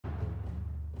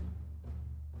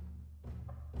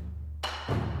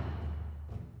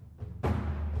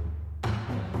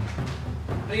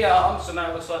the arms, so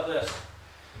now it looks like this.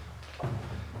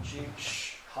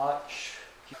 Hutch.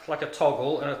 Like a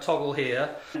toggle, and a toggle here.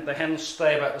 The hands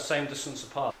stay about the same distance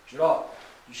apart.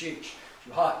 Kick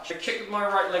with my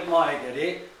right leg,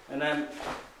 maegeri, and then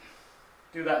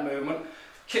do that movement.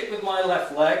 Kick with my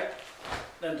left leg,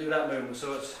 then do that movement.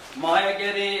 So it's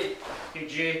maegeri,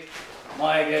 hiji,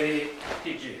 maegeri,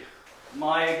 hiji,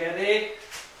 maegeri,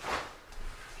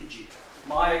 hiji,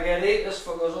 maegeri. This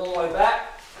foot goes all the way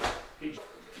back. Hiji.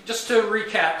 Just to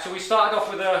recap, so we started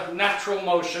off with a natural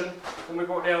motion, when we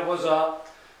brought the elbows up.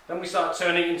 Then we start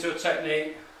turning into a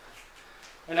technique,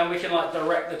 and then we can like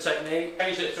direct the technique,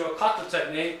 change it to a kata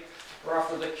technique, where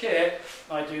after the kick,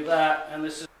 I do that, and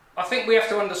this is... I think we have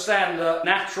to understand the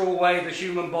natural way the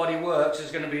human body works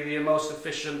is going to be the most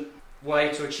efficient way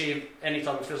to achieve any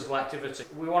type of physical activity.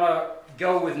 We want to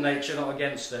go with nature, not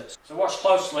against it. So watch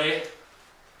closely, it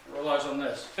relies on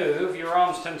this. Move, your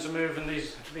arms tend to move in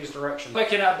these directions.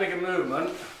 Making that bigger movement.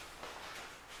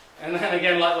 And then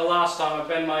again, like the last time, I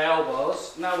bend my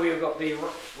elbows. Now we've got the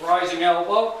rising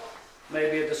elbow,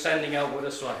 maybe a descending elbow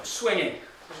this way. Swinging,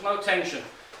 there's no tension.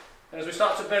 And as we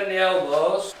start to bend the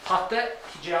elbows, hatte,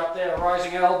 hiji out there,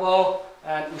 rising elbow,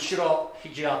 and ushiro,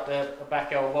 hiji out there, a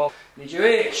back elbow. Niju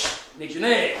ich, niju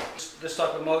ni. This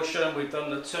type of motion, we've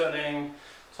done the turning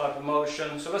type of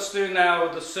motion. So let's do now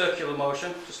the circular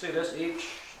motion. Just do this, ich,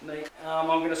 ni. I'm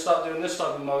going to start doing this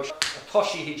type of motion, a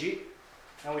toshi hiji.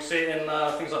 And we see it in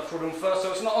things like furunfa.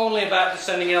 So it's not only about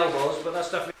descending elbows, but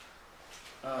that's definitely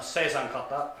seizan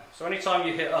kata. So anytime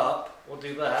you hit up or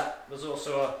do that, there's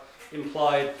also an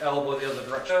implied elbow the other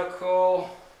direction. Circle,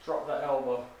 drop that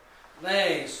elbow.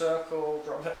 Nay, circle,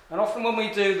 drop that. And often when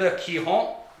we do the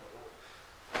kihon,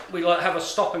 we like have a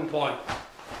stopping point.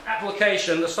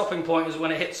 Application, the stopping point is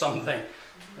when it hits something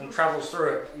and travels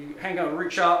through it. You hang on,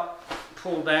 reach up,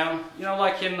 pull down. You know,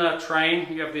 like in a train,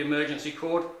 you have the emergency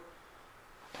cord.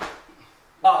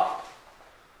 Up,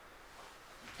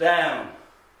 down,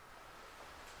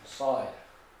 side.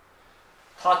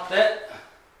 Hatte,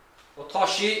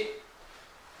 otoshi,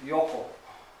 yoko.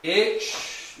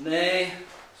 Ich, ne,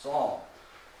 san.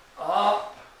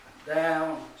 Up,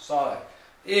 down, side.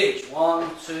 Ich, 1,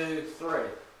 2, 3.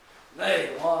 Ne,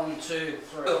 1, 2,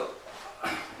 3.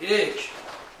 Ich,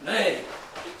 ne,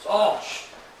 sosh.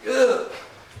 Good,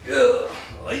 good.